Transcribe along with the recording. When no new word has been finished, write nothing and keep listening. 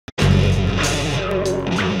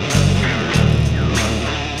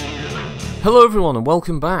Hello everyone and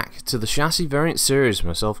welcome back to the Chassis Variant series with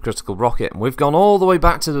myself, Critical Rocket, and we've gone all the way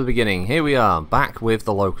back to the beginning. Here we are, back with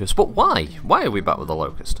the Locust. But why? Why are we back with the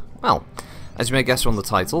Locust? Well, as you may guess from the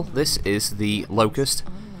title, this is the Locust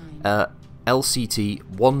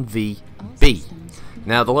LCT-1Vb.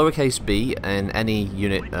 Now, the lowercase b in any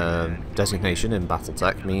unit designation in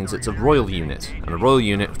Battletech means it's a royal unit, and a royal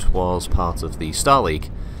unit was part of the Star League,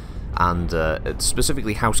 and it's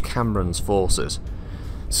specifically House Cameron's forces.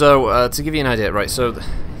 So, to give you an idea, right, so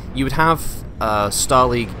you would have Star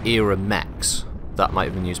League era mechs that might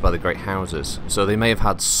have been used by the Great Houses. So they may have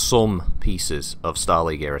had some pieces of Star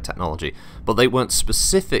League era technology, but they weren't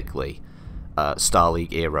specifically Star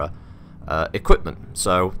League era equipment.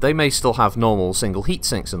 So they may still have normal single heat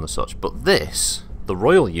sinks and the such, but this, the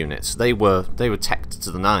Royal units, they were teched to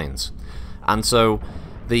the nines. And so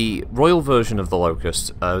the Royal version of the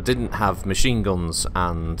Locust didn't have machine guns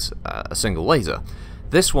and a single laser.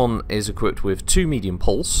 This one is equipped with 2 medium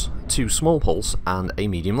pulse, 2 small pulse, and a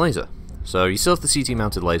medium laser. So you still have the CT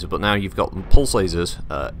mounted laser, but now you've got pulse lasers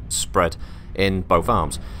spread in both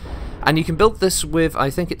arms. And you can build this with, I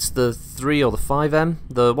think it's the 3 or the 5M,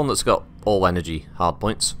 the one that's got all energy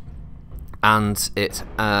hardpoints. And it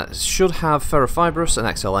should have ferrofibrous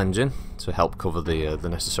and XL engine to help cover the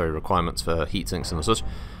necessary requirements for heat sinks and such,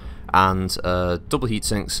 and double heat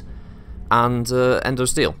sinks, and endo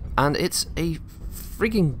steel. And it's a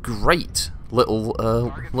freaking great little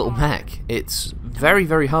mech. It's very,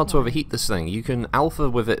 very hard to overheat this thing. You can alpha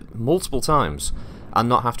with it multiple times and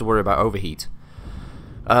not have to worry about overheat.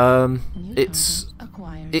 It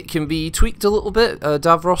can be tweaked a little bit.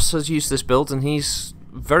 Davros has used this build and he's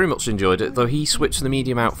very much enjoyed it, though he switched the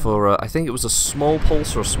medium out for I think it was a small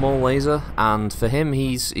pulse or a small laser, and for him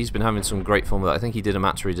he's been having some great fun with it. I think he did a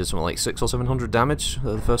match where he did something like 600 or 700 damage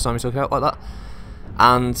the first time he took it out like that,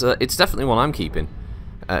 and it's definitely one I'm keeping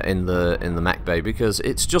in the mech bay because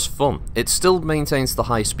it's just fun. It still maintains the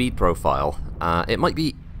high speed profile. It might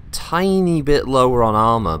be tiny bit lower on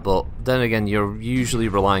armor, but then again you're usually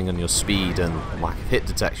relying on your speed and lack of hit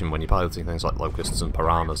detection when you're piloting things like Locusts and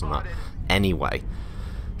Piranhas and that anyway.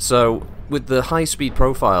 So with the high speed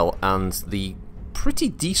profile and the pretty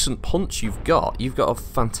decent punch you've got a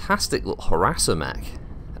fantastic little harasser mech.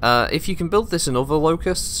 If you can build this in other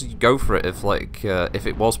Locusts, you go for it. If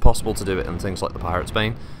it was possible to do it in things like the Pirate's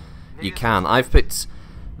Bane, you can. I've picked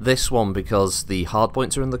this one because the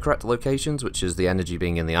hardpoints are in the correct locations, which is the energy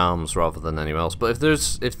being in the arms rather than anywhere else. But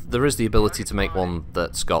if there is the ability to make one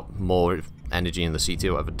that's got more energy in the CT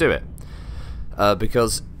or whatever, do it.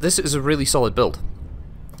 Because this is a really solid build.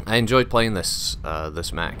 I enjoyed playing this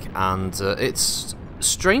mech, and it's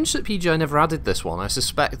strange that PGI never added this one. I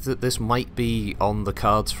suspect that this might be on the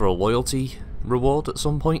cards for a loyalty reward at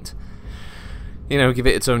some point. You know, give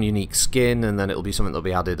it its own unique skin, and then it'll be something that'll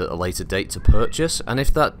be added at a later date to purchase. And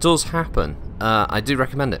if that does happen, I do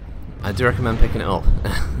recommend it. I do recommend picking it up.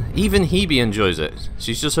 Even Hebe enjoys it.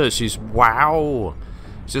 She's just heard, wow!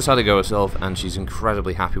 She's just had a go herself, and she's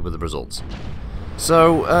incredibly happy with the results.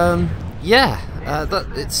 So, yeah,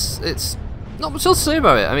 it's not much else to say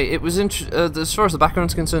about it. I mean, it was as far as the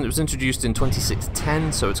background's concerned, it was introduced in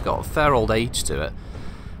 2610, so it's got a fair old age to it.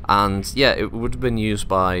 And yeah, it would have been used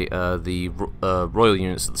by the Royal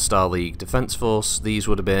units of the Star League Defense Force. These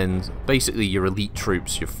would have been basically your elite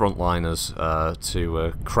troops, your frontliners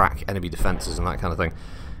to crack enemy defenses and that kind of thing.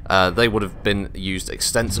 They would have been used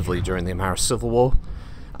extensively during the Amara Civil War,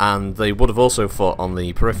 and they would have also fought on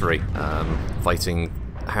the periphery, fighting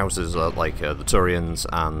houses like the Turians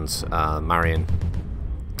and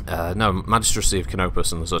Magistracy of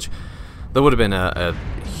Canopus and such. There would have been a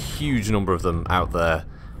huge number of them out there,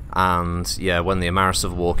 and yeah, when the Amara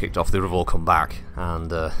Civil War kicked off, they would have all come back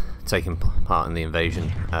and taken part in the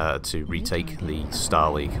invasion to retake the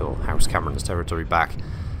Star League or House Cameron's territory back.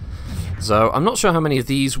 So I'm not sure how many of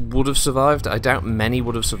these would have survived. I doubt many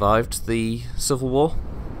would have survived the Civil War.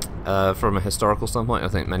 From a historical standpoint, I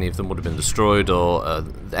think many of them would have been destroyed, or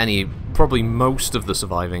probably most of the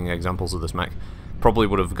surviving examples of this mech probably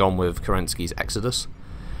would have gone with Kerensky's Exodus.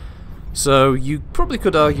 So you probably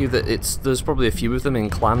could argue that there's probably a few of them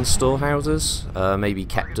in clan storehouses, maybe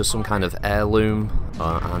kept as some kind of heirloom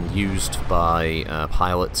and used by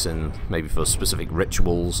pilots in maybe for specific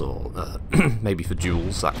rituals or maybe for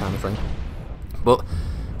duels, that kind of thing. But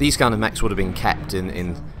these kind of mechs would have been kept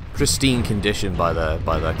in pristine condition by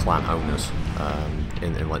their clan owners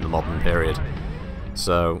in like the modern period.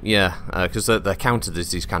 So yeah, because they're counted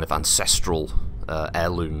as these kind of ancestral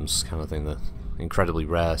heirlooms kind of thing. They're incredibly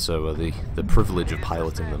rare, so the privilege of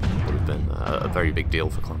piloting them would have been a very big deal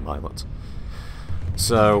for clan pilots.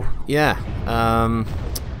 So yeah,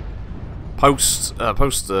 post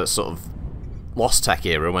sort of Lost Tech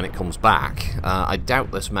era, when it comes back, I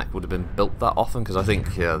doubt this mech would have been built that often, because I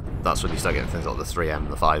think that's when you start getting things like the 3M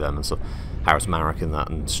and the 5M and stuff. Harris Marek and that,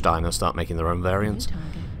 and Steiner start making their own variants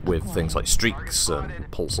with things like streaks and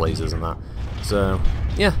pulse lasers and that. So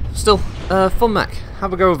yeah, still fun mech.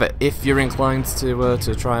 Have a go with it if you're inclined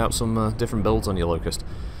to try out some different builds on your Locust.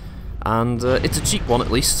 And it's a cheap one at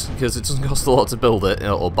least, because it doesn't cost a lot to build it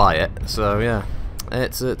or buy it. So yeah,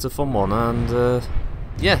 it's a fun one. And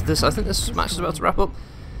yeah, I think this match is about to wrap up.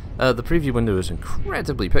 The preview window is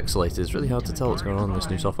incredibly pixelated. It's really hard to tell what's going on in this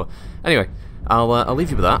new software. Anyway, I'll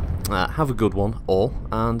leave you with that. Have a good one, all,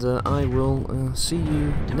 and I will see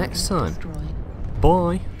you next time.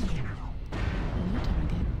 Bye.